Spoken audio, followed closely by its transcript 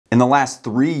In the last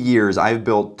 3 years, I've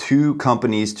built 2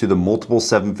 companies to the multiple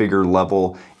 7-figure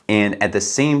level, and at the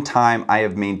same time, I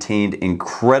have maintained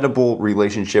incredible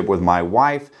relationship with my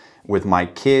wife, with my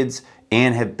kids,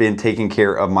 and have been taking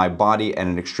care of my body at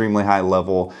an extremely high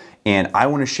level. And I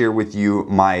want to share with you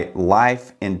my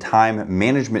life and time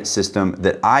management system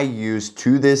that I use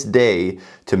to this day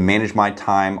to manage my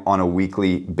time on a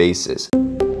weekly basis.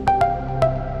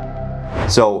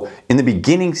 So in the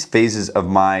beginning phases of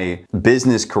my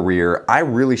business career, I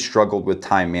really struggled with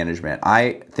time management.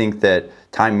 I think that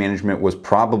time management was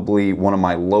probably one of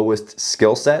my lowest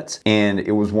skill sets, and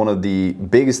it was one of the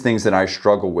biggest things that I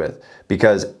struggle with,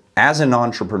 because as an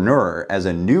entrepreneur, as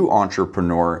a new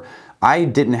entrepreneur, I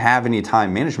didn't have any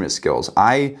time management skills.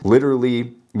 I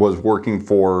literally was working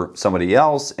for somebody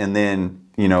else, and then,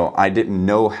 I didn't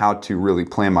know how to really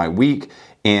plan my week.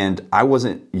 And I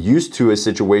wasn't used to a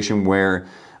situation where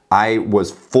I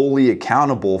was fully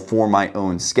accountable for my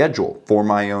own schedule, for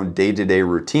my own day-to-day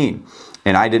routine.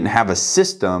 And I didn't have a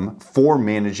system for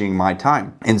managing my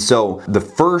time. And so the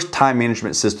first time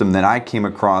management system that I came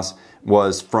across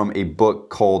was from a book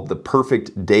called The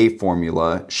Perfect Day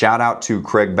Formula. Shout out to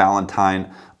Craig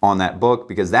Ballantyne on that book,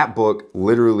 because that book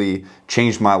literally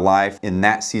changed my life in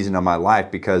that season of my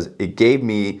life, because it gave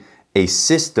me a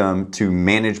system to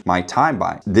manage my time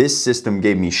by. This system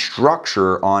gave me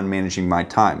structure on managing my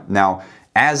time. Now,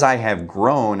 as I have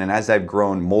grown, and as I've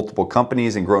grown multiple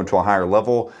companies and grown to a higher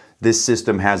level, this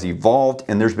system has evolved,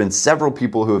 and there's been several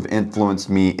people who have influenced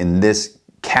me in this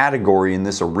category, in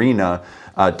this arena.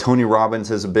 Tony Robbins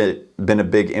has been a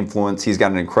big influence. He's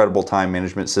got an incredible time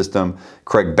management system.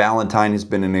 Craig Ballantyne has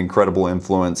been an incredible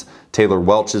influence. Taylor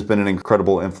Welch has been an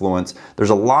incredible influence.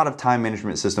 There's a lot of time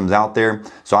management systems out there.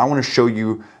 So I want to show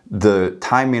you the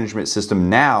time management system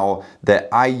now that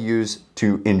I use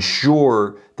to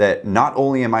ensure that not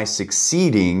only am I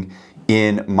succeeding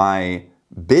in my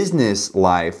business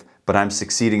life, but I'm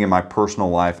succeeding in my personal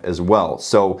life as well.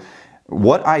 So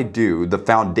what I do, the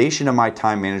foundation of my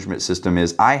time management system,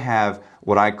 is I have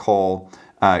what I call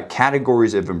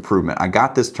categories of improvement. I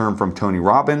got this term from Tony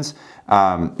Robbins.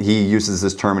 He uses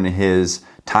this term in his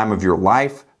Time of Your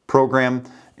Life program.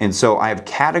 And so I have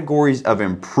categories of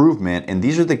improvement, and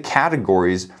these are the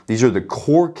categories, these are the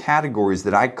core categories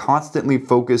that I constantly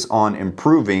focus on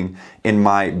improving in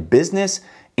my business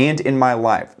and in my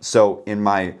life. So in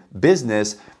my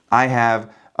business, I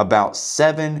have about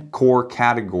 7 core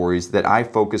categories that I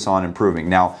focus on improving.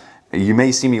 Now, you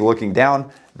may see me looking down.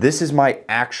 This is my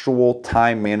actual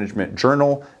time management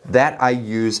journal that I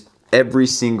use every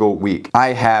single week.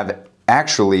 I have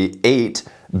actually 8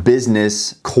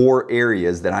 business core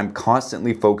areas that I'm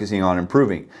constantly focusing on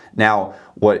improving. Now,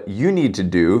 what you need to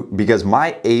do, because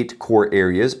my 8 core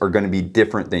areas are going to be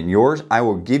different than yours, I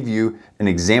will give you an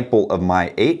example of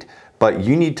my 8. But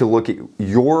you need to look at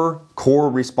your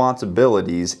core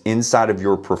responsibilities inside of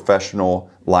your professional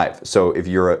life. So if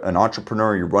you're an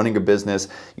entrepreneur, you're running a business,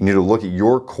 you need to look at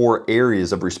your core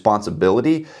areas of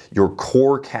responsibility, your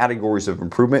core categories of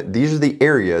improvement. These are the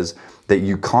areas that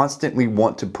you constantly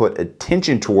want to put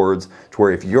attention towards, to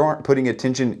where if you aren't putting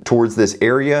attention towards this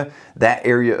area, that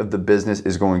area of the business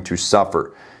is going to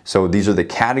suffer. So these are the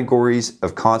categories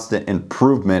of constant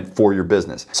improvement for your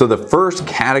business. So the first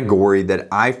category that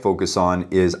I focus on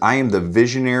is I am the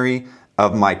visionary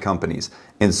of my companies.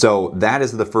 And so that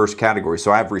is the first category.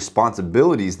 So I have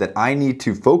responsibilities that I need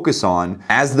to focus on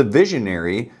as the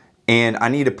visionary, and I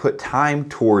need to put time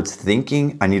towards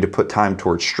thinking. I need to put time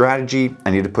towards strategy.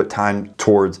 I need to put time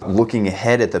towards looking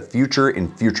ahead at the future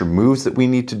and future moves that we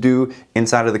need to do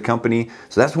inside of the company.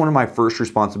 So that's one of my first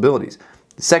responsibilities.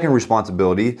 The second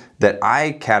responsibility that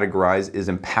I categorize is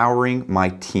empowering my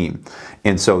team.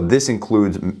 And so this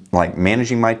includes like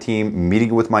managing my team,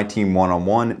 meeting with my team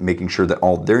one-on-one, making sure that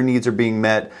all their needs are being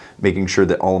met, making sure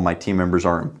that all of my team members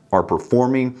are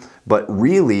performing. But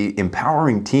really,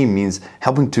 empowering team means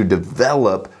helping to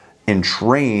develop and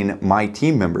train my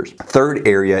team members. Third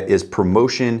area is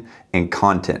promotion and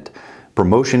content.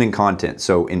 Promotion and content.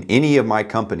 So in any of my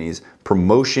companies,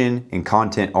 promotion and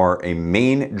content are a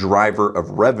main driver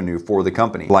of revenue for the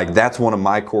company. Like, that's one of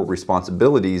my core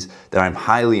responsibilities that I'm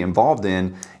highly involved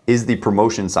in, is the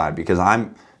promotion side, because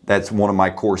that's one of my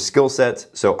core skill sets.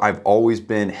 So I've always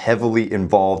been heavily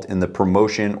involved in the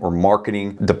promotion or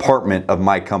marketing department of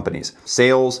my companies.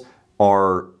 Sales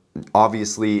are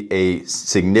obviously a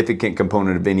significant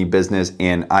component of any business,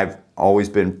 and I've always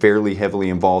been fairly heavily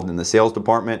involved in the sales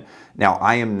department. Now,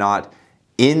 I am not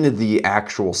in the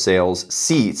actual sales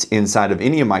seats inside of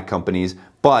any of my companies,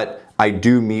 but I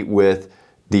do meet with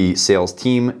the sales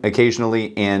team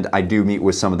occasionally, and I do meet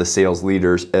with some of the sales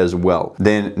leaders as well.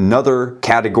 Then another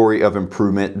category of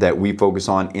improvement that we focus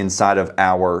on inside of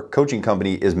our coaching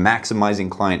company is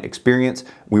maximizing client experience.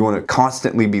 We want to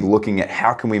constantly be looking at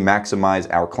how can we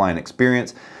maximize our client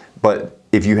experience. But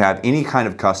if you have any kind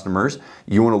of customers,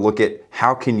 you want to look at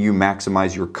how can you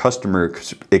maximize your customer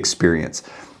experience.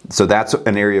 So that's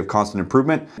an area of constant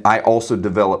improvement. I also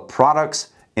develop products,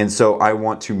 and so I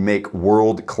want to make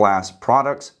world-class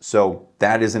products. So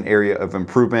that is an area of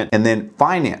improvement. And then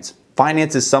finance.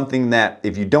 Finance is something that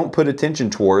if you don't put attention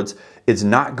towards, it's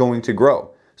not going to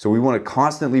grow. So we want to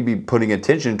constantly be putting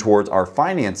attention towards our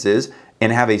finances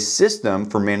and have a system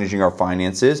for managing our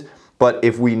finances. But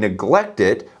if we neglect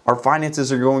it, our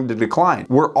finances are going to decline.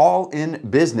 We're all in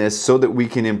business so that we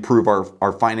can improve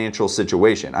our financial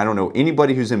situation. I don't know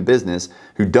anybody who's in business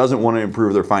who doesn't want to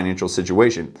improve their financial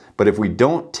situation. But if we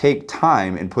don't take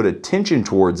time and put attention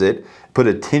towards it, put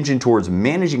attention towards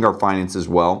managing our finances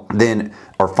well, then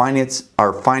our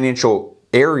financial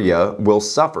area will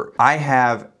suffer. I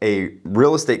have a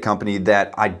real estate company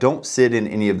that I don't sit in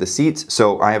any of the seats.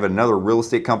 So I have another real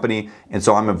estate company, and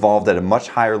so I'm involved at a much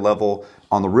higher level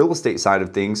on the real estate side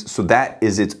of things. So that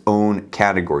is its own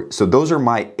category. So those are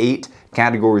my 8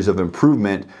 categories of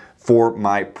improvement for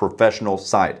my professional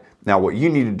side. Now what you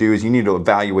need to do is you need to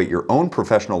evaluate your own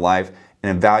professional life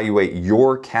and evaluate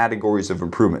your categories of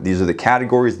improvement. These are the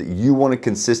categories that you want to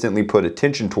consistently put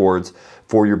attention towards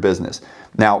for your business.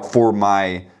 Now, for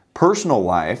my personal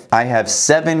life, I have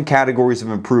 7 categories of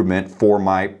improvement for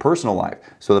my personal life.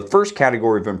 So the first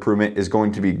category of improvement is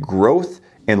going to be growth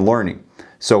and learning.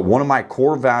 So one of my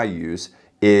core values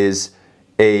is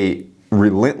a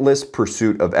relentless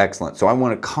pursuit of excellence. So I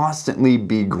want to constantly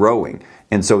be growing.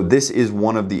 And so this is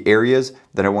one of the areas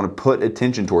that I want to put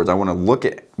attention towards. I want to look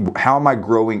at how am I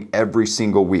growing every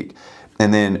single week.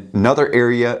 And then another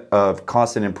area of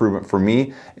constant improvement for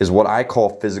me is what I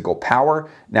call physical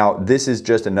power. Now, this is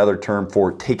just another term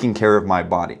for taking care of my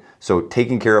body. So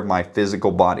taking care of my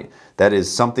physical body. That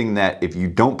is something that if you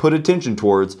don't put attention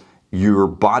towards, your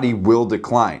body will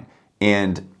decline.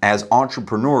 And as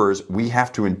entrepreneurs, we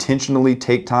have to intentionally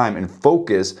take time and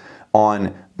focus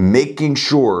on making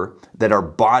sure that our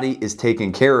body is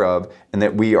taken care of and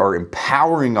that we are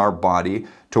empowering our body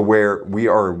to where we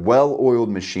are a well-oiled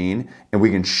machine and we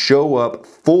can show up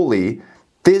fully,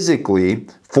 physically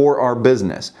for our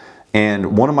business.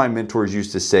 And one of my mentors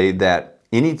used to say that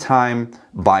anytime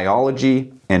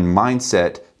biology and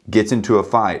mindset gets into a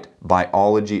fight,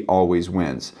 biology always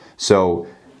wins. So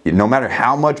no matter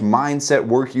how much mindset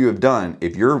work you have done,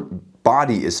 if your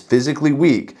body is physically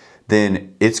weak,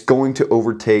 then it's going to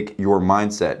overtake your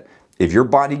mindset. If your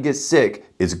body gets sick,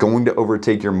 it's going to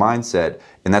overtake your mindset,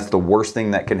 and that's the worst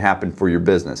thing that can happen for your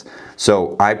business.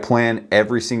 So I plan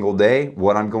every single day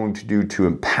what I'm going to do to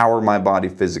empower my body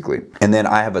physically. And then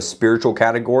I have a spiritual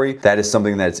category. That is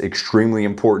something that's extremely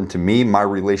important to me. My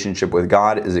relationship with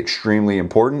God is extremely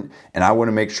important, and I want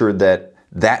to make sure that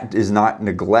that is not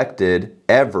neglected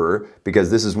ever,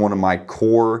 because this is one of my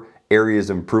core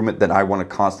areas of improvement that I want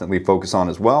to constantly focus on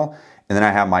as well. And then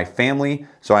I have my family.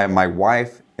 So I have my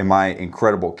wife and my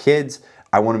incredible kids.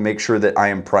 I want to make sure that I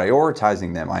am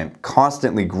prioritizing them. I am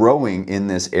constantly growing in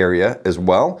this area as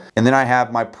well. And then I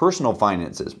have my personal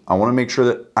finances. I want to make sure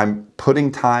that I'm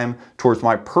putting time towards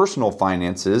my personal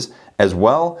finances as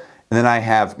well. And then I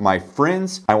have my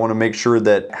friends. I want to make sure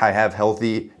that I have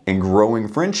healthy and growing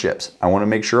friendships. I want to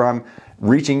make sure I'm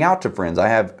reaching out to friends. I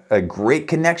have a great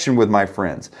connection with my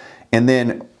friends. And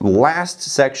then last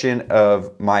section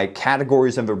of my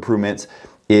categories of improvements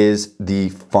is the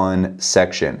fun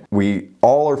section. We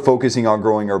all are focusing on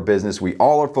growing our business. We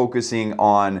all are focusing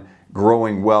on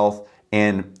growing wealth.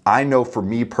 And I know for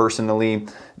me personally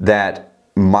that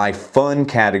my fun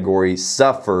category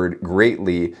suffered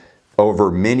greatly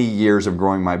over many years of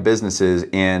growing my businesses.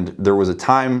 And there was a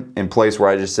time and place where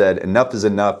I just said, enough is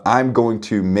enough. I'm going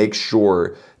to make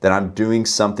sure that I'm doing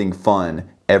something fun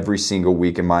every single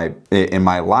week in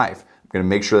my life. I'm going to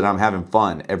make sure that I'm having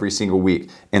fun every single week.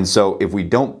 And so if we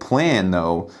don't plan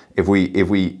though, if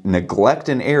we neglect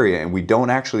an area and we don't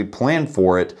actually plan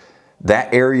for it,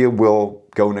 that area will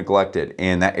go neglected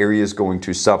and that area is going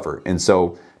to suffer. And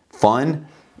so fun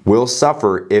will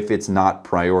suffer if it's not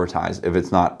prioritized, if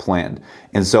it's not planned.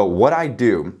 And so what I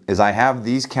do is I have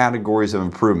these categories of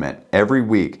improvement every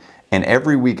week, and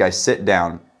every week I sit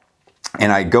down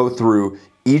and I go through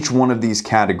each one of these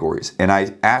categories and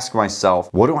I ask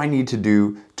myself, what do I need to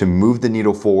do to move the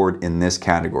needle forward in this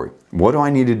category? What do I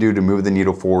need to do to move the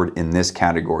needle forward in this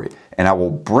category? And I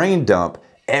will brain dump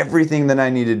everything that I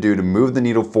need to do to move the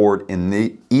needle forward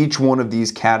in each one of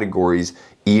these categories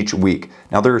each week.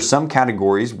 Now there are some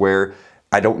categories where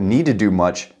I don't need to do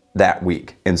much that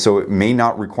week, and so it may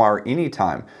not require any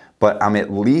time, but I'm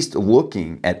at least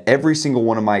looking at every single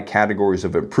one of my categories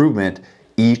of improvement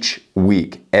each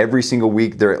week. Every single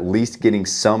week, they're at least getting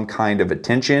some kind of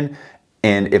attention.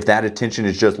 And if that attention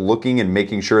is just looking and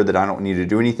making sure that I don't need to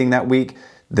do anything that week,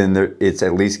 then it's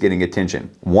at least getting attention.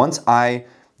 Once I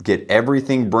get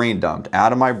everything brain dumped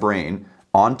out of my brain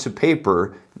onto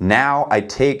paper, now I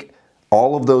take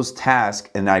all of those tasks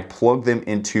and I plug them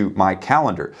into my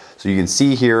calendar. So you can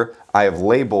see here, I have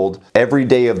labeled every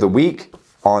day of the week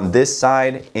on this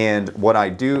side. And what I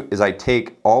do is I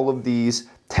take all of these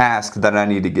tasks that I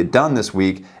need to get done this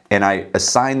week and I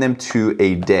assign them to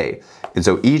a day. And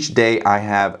so each day I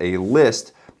have a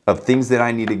list of things that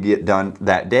I need to get done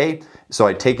that day. So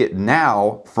I take it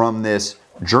now from this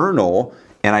journal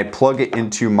and I plug it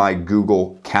into my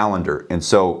Google Calendar. And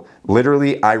so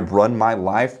literally I run my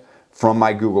life from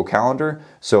my Google Calendar.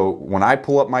 So when I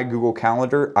pull up my Google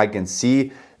Calendar, I can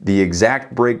see the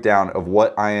exact breakdown of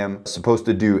what I am supposed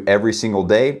to do every single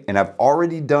day. And I've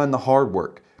already done the hard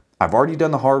work. I've already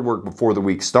done the hard work before the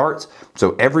week starts.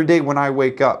 So every day when I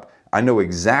wake up, I know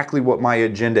exactly what my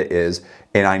agenda is,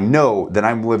 and I know that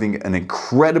I'm living an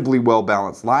incredibly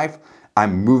well-balanced life.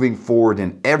 I'm moving forward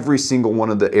in every single one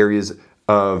of the areas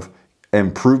of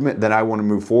improvement that I want to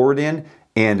move forward in.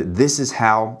 And this is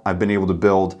how I've been able to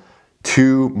build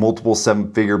 2 multiple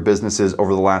 7-figure businesses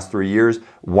over the last 3 years,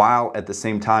 while at the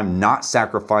same time not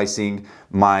sacrificing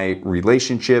my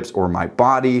relationships or my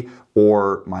body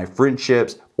or my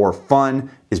friendships or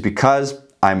fun, is because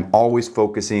I'm always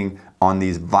focusing on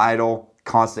these vital,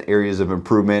 constant areas of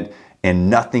improvement, and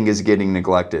nothing is getting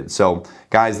neglected. So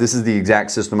guys, this is the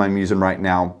exact system I'm using right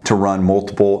now to run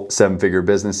multiple 7-figure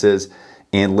businesses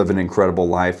and live an incredible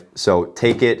life. So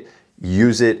take it,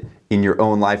 use it in your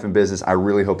own life and business. I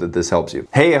really hope that this helps you.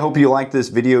 Hey, I hope you liked this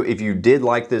video. If you did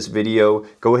like this video,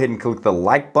 go ahead and click the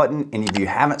like button. And if you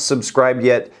haven't subscribed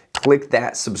yet, click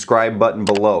that subscribe button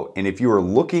below. And if you are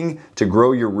looking to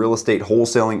grow your real estate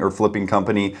wholesaling or flipping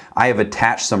company, I have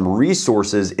attached some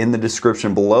resources in the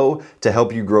description below to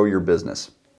help you grow your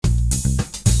business.